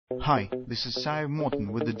Hi, this is Sive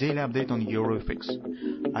Morten with the daily update on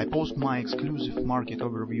EURUSD. I post my exclusive market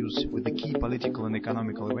overviews with the key political and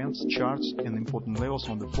economical events, charts and important levels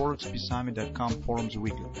on the ForexPeaceArmy.com forums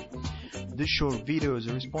weekly. This short video is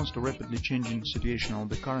a response to rapidly changing situation on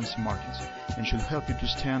the currency markets and should help you to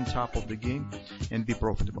stay on top of the game and be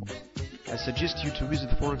profitable. I suggest you to visit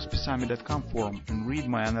ForexPeaceArmy.com forum and read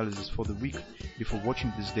my analysis for the week before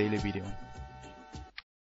watching this daily video.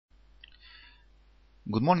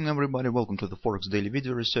 Good morning everybody, welcome to the Forex Daily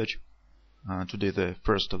Video Research. Today the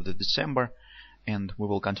 1st of December, and we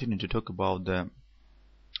will continue to talk about the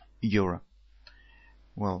euro.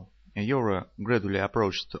 Well, euro gradually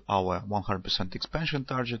approached our 100% expansion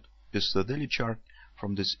target. This is the daily chart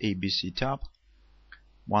from this ABC tab.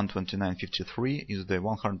 129.53 is the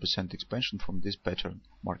 100% expansion from this pattern.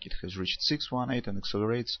 Market has reached 618 and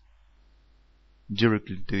accelerates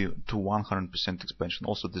directly to 100% expansion.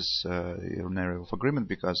 Also this area of agreement,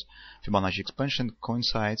 because Fibonacci expansion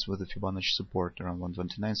coincides with the Fibonacci support around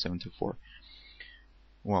 129.74.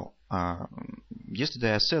 Well,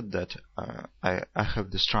 yesterday I said that I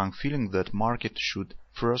have the strong feeling that market should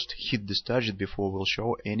first hit this target before we'll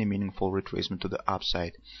show any meaningful retracement to the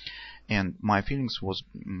upside. And my feelings was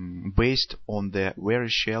based on the very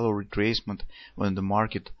shallow retracement when the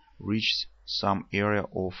market reached some area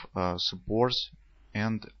of supports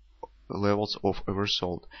and levels of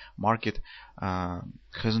oversold. Market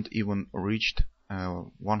hasn't even reached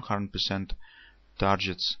 100%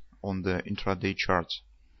 targets on the intraday charts.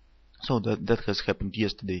 So that has happened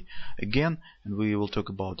yesterday again, and we will talk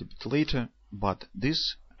about it a bit later. But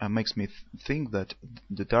this makes me think that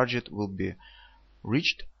the target will be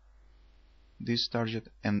reached, this target,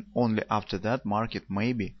 and only after that market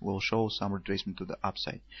maybe will show some retracement to the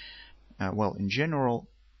upside. Well, in general,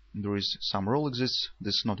 there is some rule exists.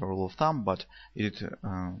 This is not a rule of thumb, but it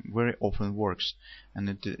very often works, and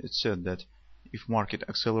it said that if market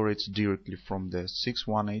accelerates directly from the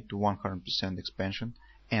 618 to 100% expansion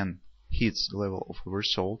and hits the level of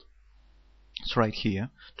oversold, it's right here.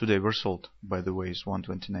 Today oversold, by the way, is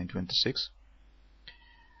 129.26.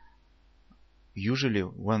 Usually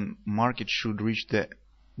when market should reach the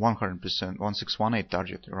 100% 1618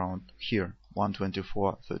 target around here,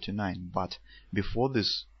 124.39, but before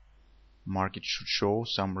this market should show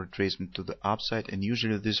some retracement to the upside, and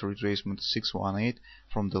usually this retracement 618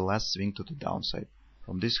 from the last swing to the downside.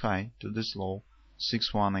 From this high to this low,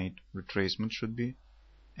 618 retracement should be,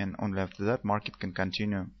 and only after that market can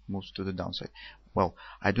continue moves to the downside. Well,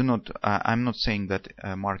 I'm not saying that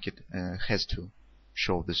market has to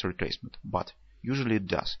show this retracement, but usually it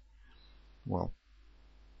does. Well,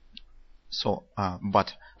 so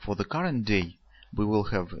but for the current day we will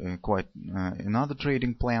have quite another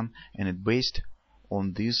trading plan, and it's based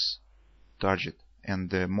on this target and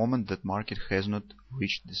the moment that market has not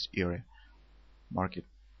reached this area. Market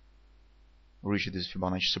reached this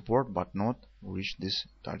Fibonacci support but not reached this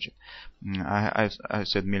target. I've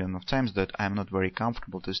said millions of times that I'm not very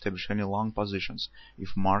comfortable to establish any long positions if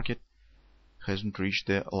market hasn't reached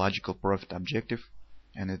the logical profit objective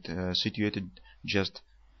and it situated just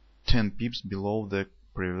 10 pips below the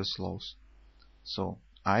previous lows. So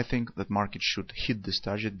I think that market should hit this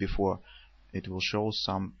target before it will show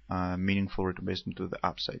some meaningful retracement to the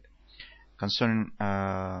upside. Concerning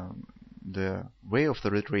the way of the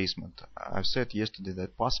retracement, I've said yesterday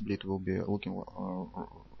that possibly it will be looking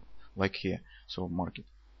like here. So market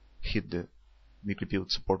hit the weekly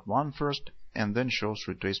pivot support 1 first and then shows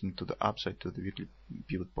retracement to the upside to the weekly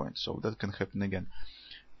pivot point. So that can happen again.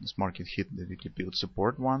 This market hit the weekly pivot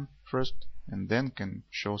support 1 first and then can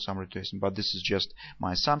show some retracement, but this is just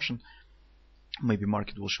my assumption. Maybe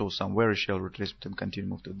market will show some very shallow retracement and continue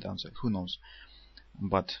move to the downside, who knows.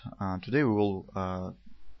 But today we will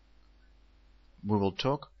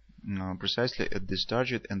talk precisely at this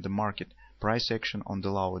target and the market price action on the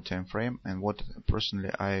lower time frame, and what personally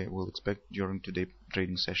I will expect during today's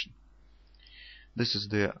trading session. This is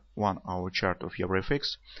the 1 hour chart of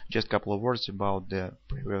EURUSD. Just a couple of words about the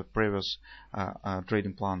previous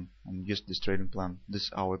trading plan and use this trading plan. This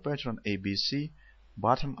is our pattern ABC.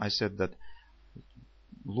 Bottom, I said that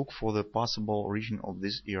look for the possible region of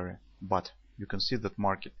this area, but you can see that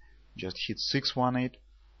market just hit 618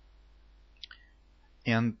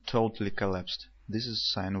 and totally collapsed. This is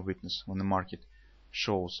a sign of weakness when the market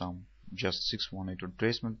shows some just 618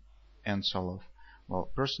 retracement and sell off. Well,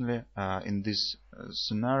 personally, in this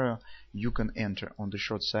scenario, you can enter on the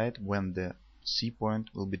short side when the C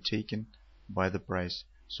point will be taken by the price.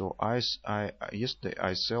 So yesterday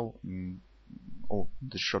I sell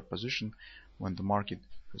the short position when the market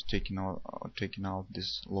has taken out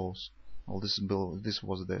these lows. Well, this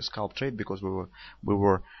was the scalp trade because we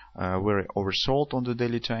were very oversold on the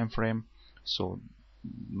daily time frame. So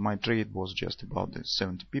my trade was just about the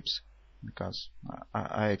 70 pips because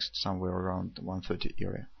I exit somewhere around 130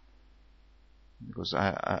 area, because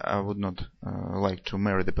I would not like to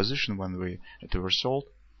marry the position when we were sold.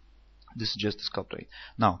 This is just a scalp trade.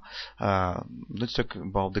 Now let's talk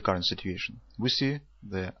about the current situation. We see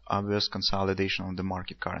the obvious consolidation on the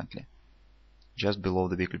market currently. Just below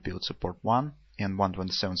the weekly pivot support 1 and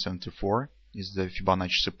 127.74 is the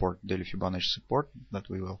Fibonacci support, daily Fibonacci support that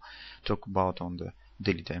we will talk about on the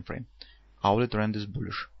daily time frame. Hourly trend is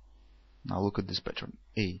bullish. Now look at this pattern: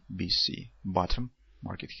 A, B, C, bottom.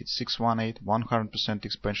 Market hit 618, 100%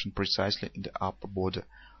 expansion precisely in the upper border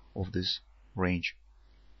of this range.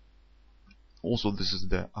 Also, this is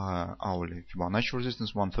the hourly Fibonacci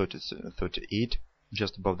resistance 130.38,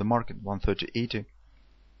 just above the market 130.80.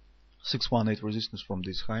 618 resistance from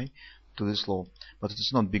this high to this low, but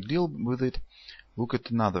it's not big deal with it. Look at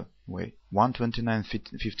another way: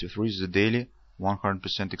 129.53 is the daily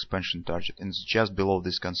 100% expansion target, and it's just below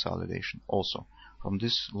this consolidation. Also, from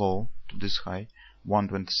this low to this high,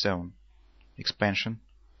 127 expansion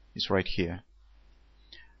is right here.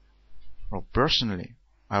 Well, personally,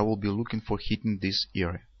 I will be looking for hitting this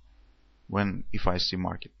area. If I see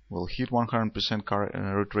market will hit 100%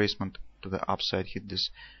 retracement to the upside, hit this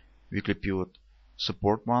weekly pivot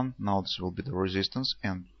support 1. Now this will be the resistance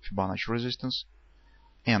and Fibonacci resistance,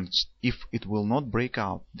 and if it will not break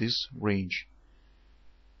out this range,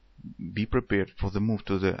 be prepared for the move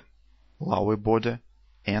to the lower border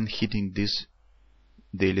and hitting this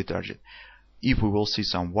daily target. If we will see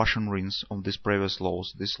some wash and rinse on these previous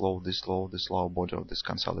lows, this low, this low, this lower border of this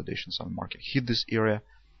consolidations on the market, hit this area,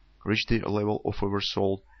 reach the level of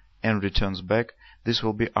oversold and returns back, this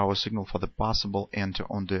will be our signal for the possible enter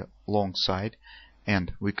on the long side,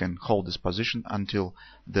 and we can hold this position until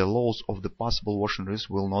the lows of the possible wash and rinse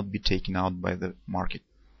will not be taken out by the market.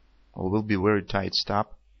 It will be very tight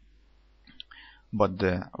stop, but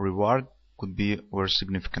the reward could be very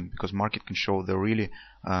significant, because market can show the really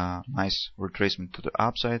nice retracement to the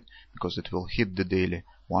upside, because it will hit the daily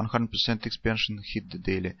 100% expansion, hit the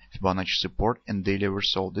daily Fibonacci support and daily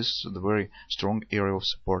oversold. This is the very strong area of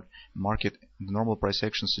support. Market, the normal price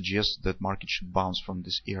action suggests that market should bounce from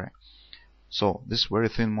this area. So this very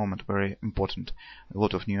thin moment, very important. A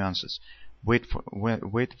lot of nuances. Wait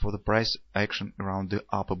for the price action around the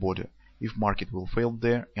upper border. If market will fail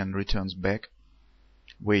there and returns back,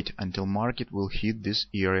 wait until market will hit this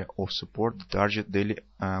area of support, the target daily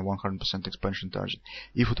 100% expansion target.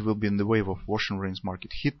 If it will be in the wave of wash and rinse,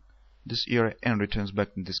 market hit this area and returns back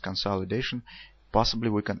in this consolidation, possibly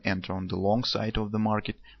we can enter on the long side of the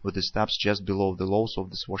market with the stops just below the lows of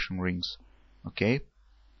this wash and rinse. Okay,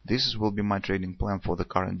 this will be my trading plan for the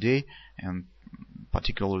current day, and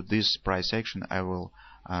particularly this price action I will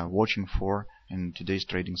watching for in today's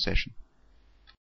trading session.